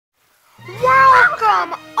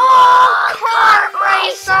Welcome, all kart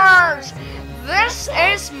racers! This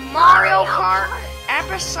is Mario Kart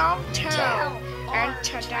Episode 2. And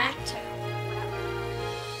today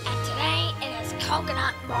it is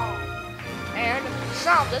Coconut Ball. And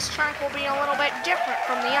so this track will be a little bit different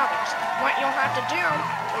from the others. What you'll have to do,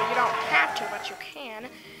 well, you don't have to, but you can.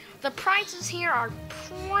 The prices here are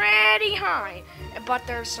pretty high, but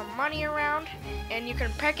there's some money around, and you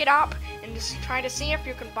can pick it up and just try to see if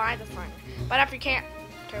you can buy the thing. But if you can't,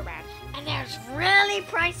 too bad. And there's really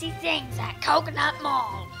pricey things at Coconut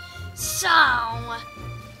Mall. So,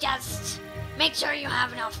 just make sure you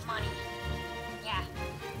have enough money. Yeah.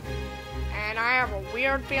 And I have a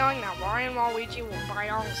weird feeling that Mario and Luigi will buy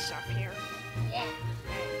all the stuff here. Yeah.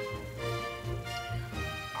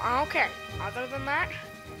 Okay, other than that,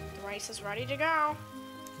 the race is ready to go.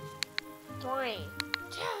 3,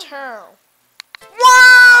 2,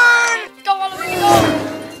 1! Go, Luigi, go!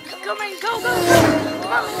 Go, man, go, go, go!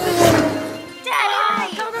 Come on, Luigi!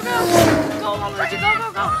 Daddy! Go, go, go! Go, Luigi, go, go,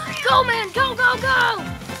 go! Go, man, go, go, go!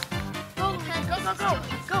 Go, man, go, go, go!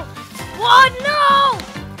 Go! What? No!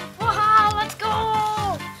 Wow, let's go!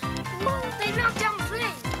 Whoa, they knocked down the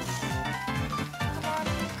thing!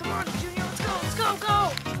 Come on, Junior, let's go, go!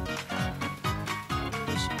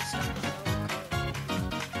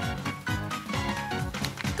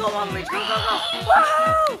 Go on, Luigi, go, go, go!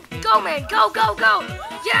 Whoa! Go, man, go, go, go!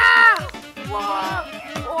 Yeah! Whoa!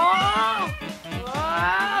 Whoa!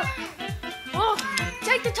 Whoa! Whoa!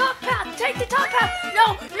 Take the top path! Take the top path!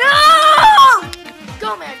 No! No!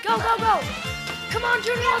 Go, man, go, go, go! Come on,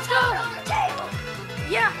 Junior, let's go!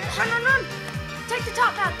 Yeah, run! Take the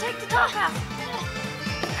top path! Take the top path!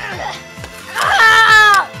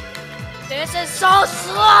 Ah! This is so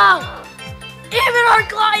slow! Even our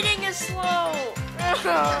gliding is slow!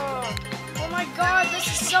 Oh my god, this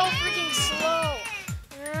is so freaking slow!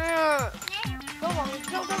 Go on,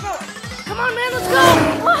 go! Come on, man, let's go!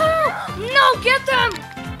 Woohoo! No, get them!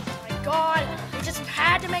 Oh my god, we just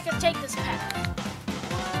had to make us take this path.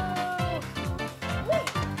 Whoa! Wait.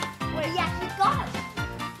 We actually got it.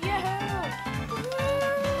 Yeah!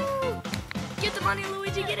 Woo! Get the money,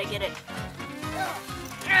 Luigi, get it!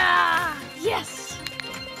 Ah! Yes!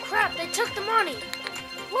 Crap, they took the money!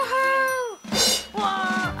 Woohoo! Whoa!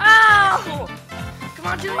 Ow! Come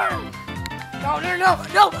on, Junior! No!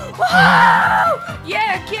 Woohoo!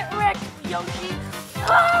 Yeah, get wrecked, Yoshi!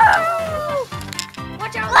 Woohoo!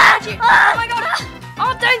 Watch out, Luigi! Oh my god!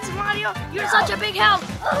 Oh, thanks, Mario! You're such a big help!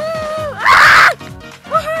 Woohoo! Ah!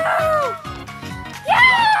 Woohoo!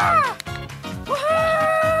 Yeah!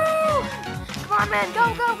 Woohoo! Come on, man! Go!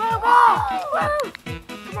 Woo!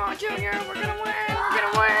 Come on, Junior! We're gonna win!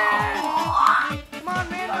 Come on,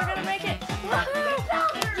 man! We're gonna make it!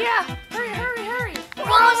 Woohoo! Yeah! Hurry!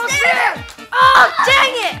 We're almost there! Oh,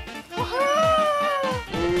 dang it! Woohoo!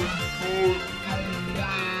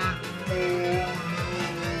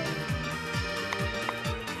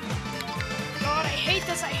 God, I hate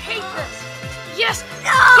this! Yes!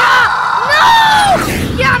 No! Yeah! No!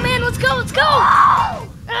 Yeah, man, let's go!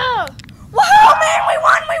 Woohoo, man, we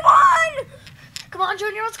won! Come on,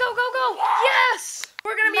 Junior, let's go! Yes!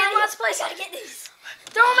 We're gonna be in last place. Gotta get these.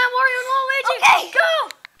 Throw them at Wario and Luigi! Okay. Go!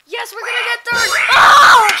 Yes, we're gonna get third!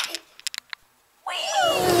 Oh!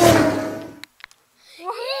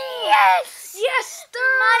 Yes,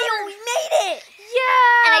 third! Mario, we made it!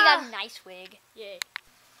 Yeah! And I got a nice wig. Yay.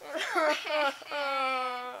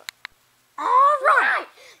 Alright!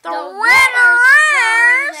 The winners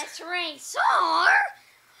winners this race are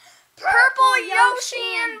Purple Yoshi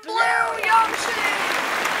and Blue Yoshi!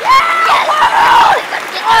 Yeah! Woohoo!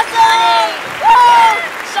 Awesome! Woo!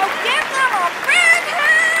 So give them a big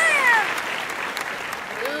hand!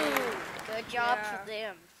 Ooh, good job Yeah. for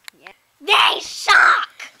them. Yeah. They suck!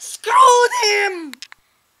 Screw them!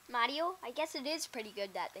 Mario, I guess it is pretty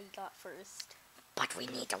good that they got first. But we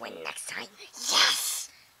need to win next time. Yes!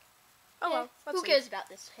 Oh well, Who cares about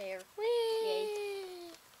this pair? Yay.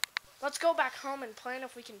 Let's go back home and plan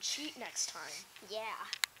if we can cheat next time. Yeah.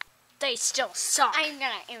 They still suck. I'm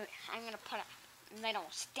gonna put a little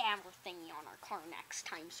stabber thingy on our car next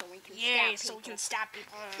time so we can Yay, stab so we people. can stab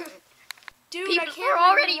people. Dude, I People can't are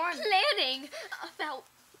already believe we won. planning about.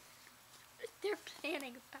 They're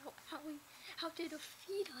planning about how to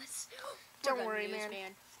defeat us. Don't We're gonna worry, lose,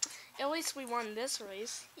 man. At least we won this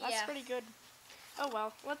race. That's Yeah. pretty good. Oh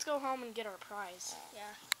well, let's go home and get our prize.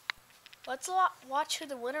 Yeah. Let's watch who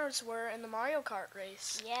the winners were in the Mario Kart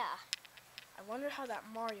race. Yeah. I wonder how that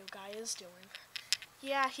Mario guy is doing.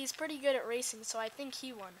 Yeah, he's pretty good at racing, so I think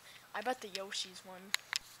he won. I bet the Yoshis won.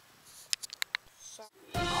 So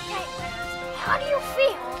Okay, winners. How do you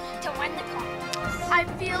feel to win the contest? I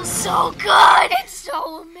feel so good. It's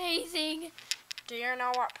so amazing. Do you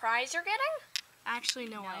know what prize you're getting? Actually,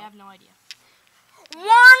 no. I have no idea. 1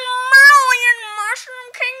 million Mushroom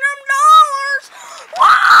Kingdom dollars!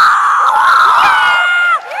 Wow!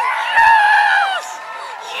 Yes!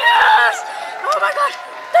 Yes! Oh my God!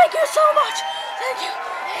 Thank you so much! Thank you!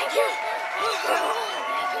 Thank you!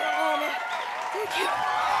 Oh man! Thank you!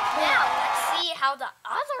 Now, let's see how the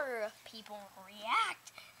other people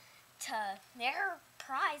react to their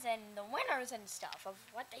prize and the winners and stuff of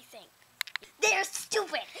what they think. They're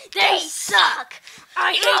stupid. They suck.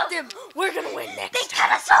 I hate them! We're gonna win next They time!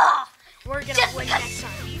 cut us off. We're gonna Just win because next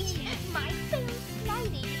time! me and my favorite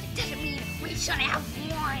lady doesn't mean we should have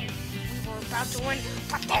won. We were about to win,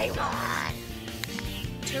 but they won!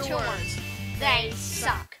 Two words. They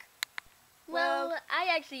suck. Well, I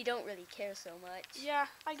actually don't really care so much. Yeah,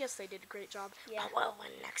 I guess they did a great job. Yeah. But we'll win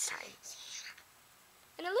next time.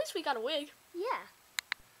 And at least we got a wig. Yeah.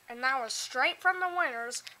 And that was straight from the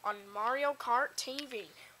winners on Mario Kart TV.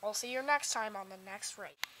 We'll see you next time on the next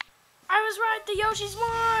race. I was right, the Yoshis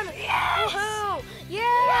won! Yes! Woohoo!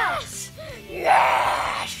 Yes!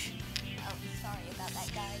 Yes! Oh, sorry about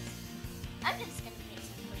that, guys. I'm just gonna make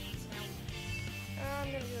some plays now.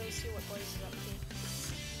 I'm gonna go see what Blaze is up to.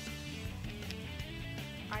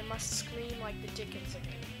 I must scream like the Dickens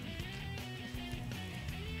again.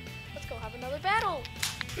 Let's go have another battle!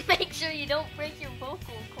 Make sure you don't break your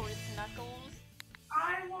vocal cords, Knuckles.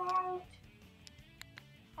 I won't!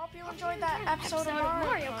 Hope you enjoyed that episode of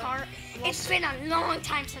Mario Kart. It's been a long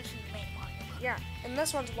time since we made Mario Kart. Yeah, and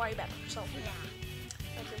this one's way better, so Yeah.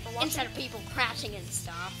 thank you for watching. Instead of people crashing and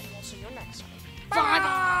stuff. And we'll see you next time.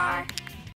 Bye-bye.